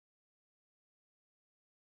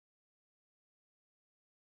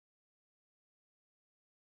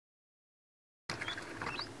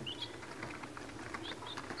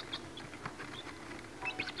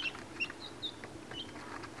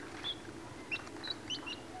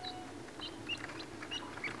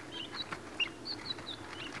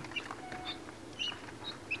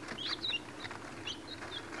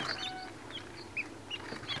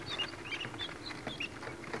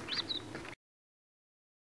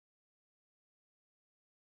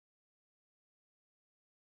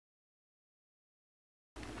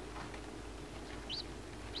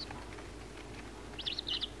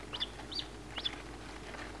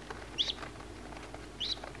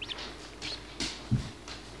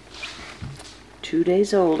2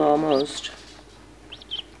 days old almost,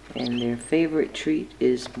 and their favorite treat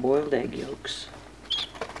is boiled egg yolks.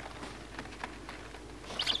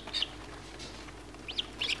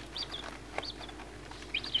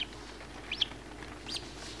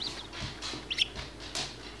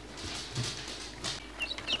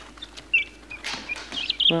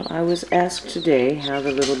 Well, I was asked today how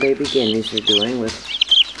the little baby guineas are doing with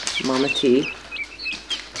Mama T.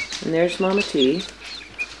 And there's Mama T.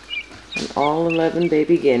 And all 11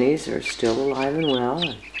 baby guineas are still alive and well.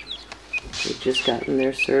 And they've just gotten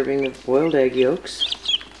their serving of boiled egg yolks.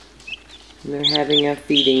 And they're having a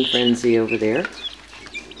feeding frenzy over there.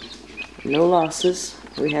 No losses.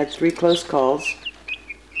 We had 3 close calls,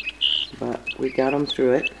 but we got them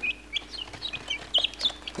through it.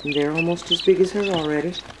 And they're almost as big as her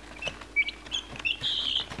already.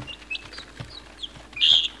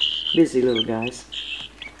 Busy little guys.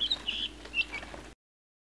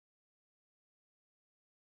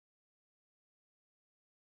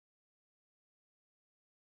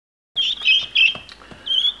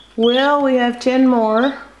 Well, we have 10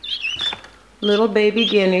 more little baby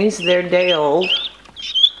guineas. They're day old.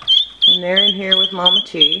 And they're in here with Mama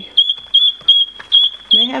T.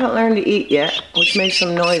 They haven't learned to eat yet, which makes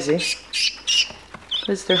them noisy,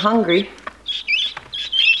 because they're hungry.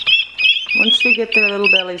 Once they get their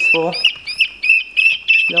little bellies full,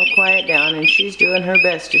 they'll quiet down, and she's doing her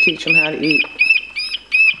best to teach them how to eat.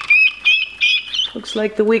 Looks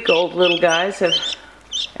like the week-old little guys have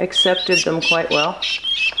accepted them quite well,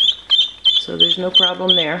 so there's no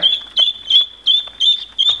problem there.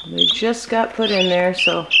 They just got put in there,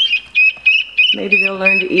 so maybe they'll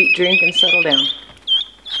learn to eat, drink, and settle down.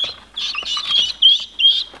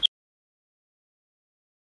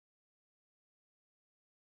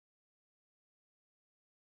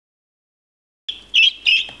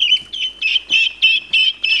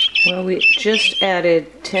 Well, we just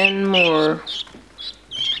added 10 more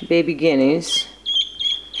baby guineas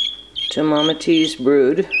to Mama T's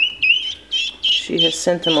brood. She has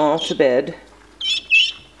sent them all to bed.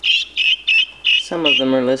 Some of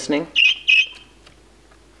them are listening.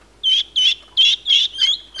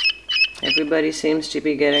 Everybody seems to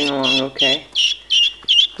be getting along okay.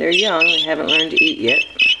 They're young, they haven't learned to eat yet.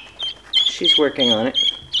 She's working on it.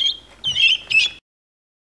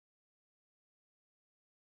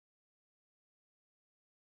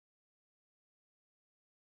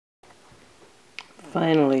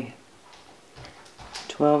 Finally,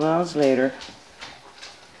 12 hours later,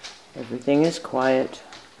 everything is quiet.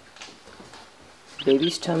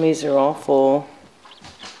 Baby's tummies are all full.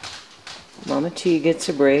 Mama T gets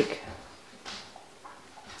a break.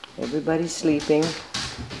 Everybody's sleeping.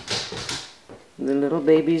 The little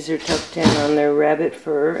babies are tucked in on their rabbit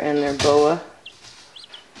fur and their boa,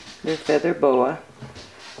 their feather boa.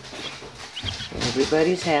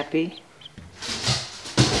 Everybody's happy.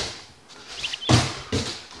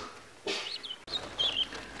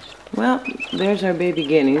 Well, there's our baby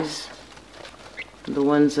guineas, the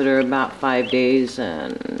ones that are about 5 days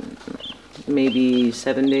and maybe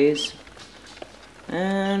 7 days.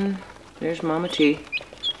 And there's Mama T,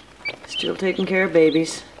 still taking care of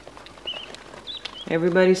babies.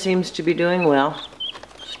 Everybody seems to be doing well.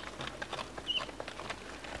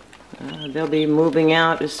 They'll be moving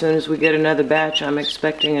out as soon as we get another batch. I'm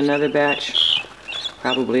expecting another batch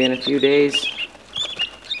probably in a few days.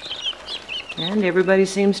 And everybody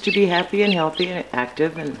seems to be happy and healthy and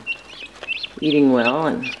active and eating well,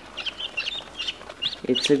 and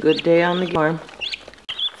it's a good day on the farm.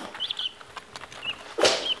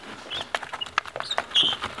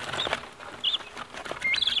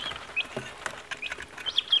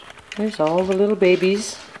 There's all the little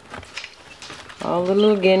babies, all the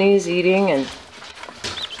little guineas eating, and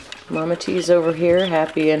Mama T's over here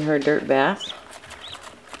happy in her dirt bath.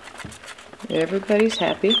 Everybody's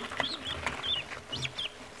happy.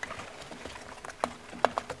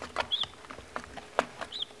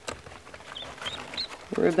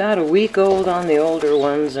 We're about a week old on the older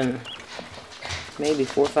ones and maybe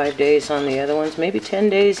 4 or 5 days on the other ones, maybe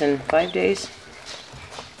 10 days and 5 days.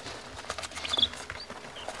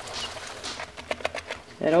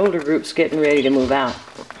 That older group's getting ready to move out.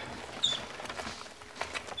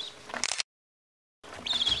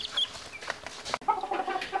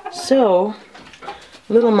 So,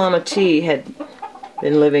 little Mama T had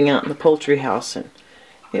been living out in the poultry house, and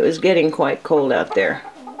it was getting quite cold out there.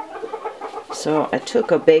 So I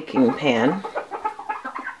took a baking pan,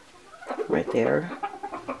 right there,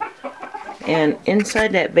 and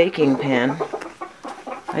inside that baking pan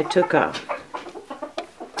I took a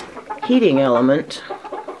heating element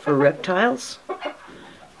for reptiles.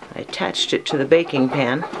 I attached it to the baking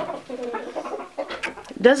pan,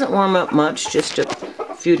 Doesn't warm up much, just a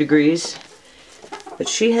few degrees. But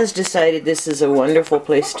she has decided this is a wonderful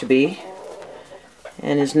place to be,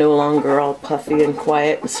 and is no longer all puffy and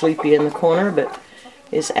quiet and sleepy in the corner, but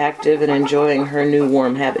is active and enjoying her new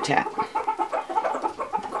warm habitat.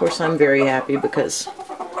 Of course, I'm very happy because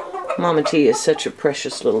Mama T is such a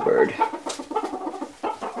precious little bird.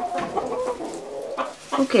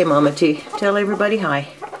 Okay, Mama T, tell everybody hi.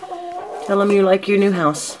 Tell them you like your new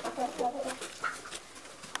house.